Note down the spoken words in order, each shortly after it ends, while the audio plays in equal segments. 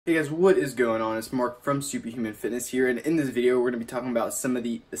Hey guys, what is going on? It's Mark from Superhuman Fitness here, and in this video we're going to be talking about some of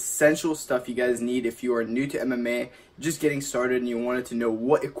the essential stuff you guys need if you are new to MMA, just getting started and you wanted to know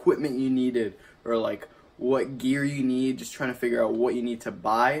what equipment you needed or like what gear you need, just trying to figure out what you need to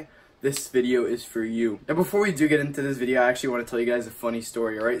buy. This video is for you. Now before we do get into this video, I actually want to tell you guys a funny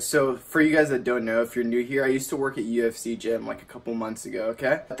story, alright? So for you guys that don't know, if you're new here, I used to work at UFC gym like a couple months ago,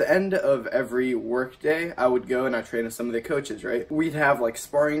 okay? At the end of every work day, I would go and I train with some of the coaches, right? We'd have like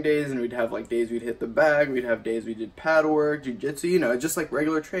sparring days and we'd have like days we'd hit the bag, we'd have days we did pad work, jiu-jitsu, you know, just like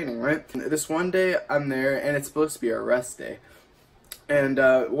regular training, right? And this one day I'm there and it's supposed to be our rest day. And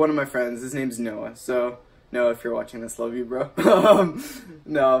one of my friends, his name's Noah, so Noah, if you're watching this, love you, bro.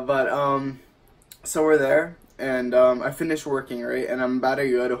 So we're there, and I finished working, right, and I'm about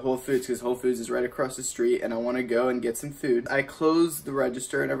to go to Whole Foods, because Whole Foods is right across the street, and I want to go and get some food. I closed the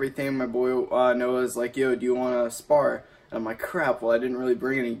register and everything. My boy Noah's like, yo, do you want to spar? And I'm like, crap, well, I didn't really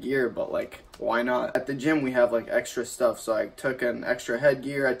bring any gear, but like, why not? At the gym, we have like extra stuff, so I took an extra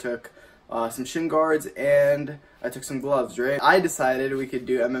headgear, I took some shin guards, and I took some gloves, right? I decided we could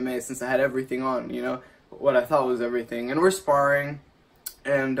do MMA since I had everything on, you know, what I thought was everything, and we're sparring,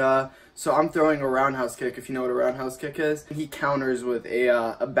 and so I'm throwing a roundhouse kick, if you know what a roundhouse kick is. He counters with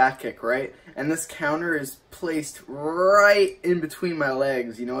a back kick, right? And this counter is placed right in between my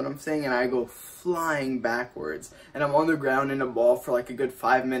legs, you know what I'm saying? And I go flying backwards, and I'm on the ground in a ball for like a good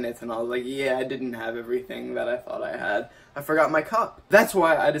 5 minutes, and I was like, yeah, I didn't have everything that I thought I had. I forgot my cup. That's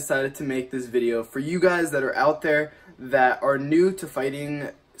why I decided to make this video for you guys that are out there that are new to fighting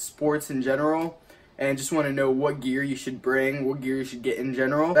sports in general, and just want to know what gear you should bring, what gear you should get in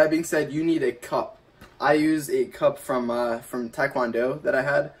general. That being said, you need a cup. I use a cup from Taekwondo that I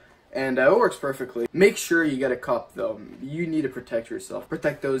had, and it works perfectly. Make sure you get a cup though. You need to protect yourself.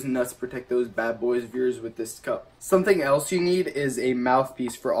 Protect those nuts, protect those bad boys of yours with this cup. Something else you need is a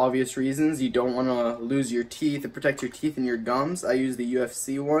mouthpiece for obvious reasons. You don't want to lose your teeth and protect your teeth and your gums. I use the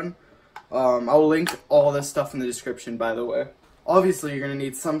UFC one. I'll link all this stuff in the description, by the way. Obviously, you're going to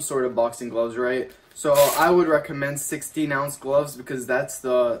need some sort of boxing gloves, right? So I would recommend 16-ounce gloves, because that's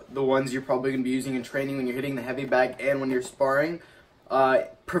the ones you're probably going to be using in training when you're hitting the heavy bag and when you're sparring.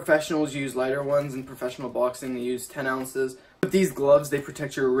 Professionals use lighter ones. In professional boxing, they use 10 ounces. With these gloves, they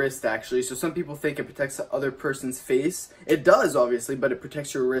protect your wrist, actually. So some people think it protects the other person's face. It does, obviously, but it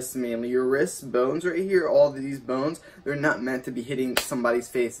protects your wrists mainly. Your wrists, bones right here, all of these bones, they're not meant to be hitting somebody's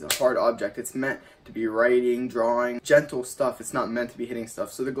face, a hard object. It's meant to be writing, drawing, gentle stuff. It's not meant to be hitting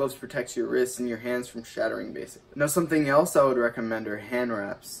stuff. So the gloves protect your wrists and your hands from shattering, basically. Now, something else I would recommend are hand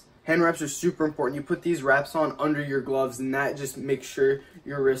wraps. Hand wraps are super important. You put these wraps on under your gloves, and that just makes sure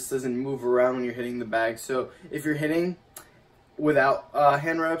your wrist doesn't move around when you're hitting the bag. So if you're hitting without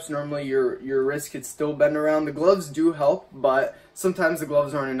hand wraps, normally your wrist could still bend around. The gloves do help, but sometimes the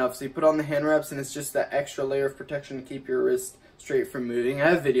gloves aren't enough. So you put on the hand wraps, and it's just that extra layer of protection to keep your wrist straight from moving. I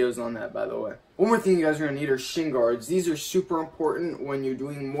have videos on that, by the way. One more thing you guys are going to need are shin guards. These are super important when you're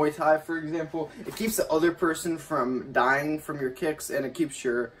doing Muay Thai, for example. It keeps the other person from dying from your kicks, and it keeps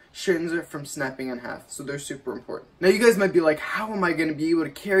your shins from snapping in half. So they're super important. Now you guys might be like, how am I going to be able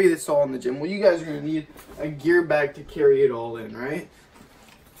to carry this all in the gym? Well, you guys are going to need a gear bag to carry it all in, right?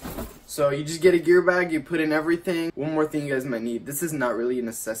 So you just get a gear bag, you put in everything. One more thing you guys might need. This is not really a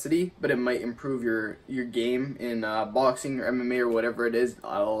necessity, but it might improve your game in boxing or MMA or whatever it is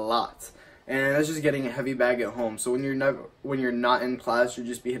a lot. And that's just getting a heavy bag at home. So when you're not in class, you'll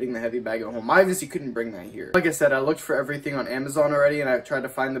just be hitting the heavy bag at home. I obviously couldn't bring that here. Like I said, I looked for everything on Amazon already, and I tried to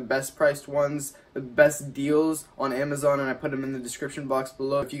find the best priced ones, the best deals on Amazon, and I put them in the description box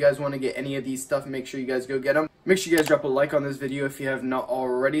below. If you guys want to get any of these stuff, make sure you guys go get them. Make sure you guys drop a like on this video if you have not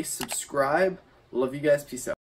already. Subscribe. Love you guys. Peace out.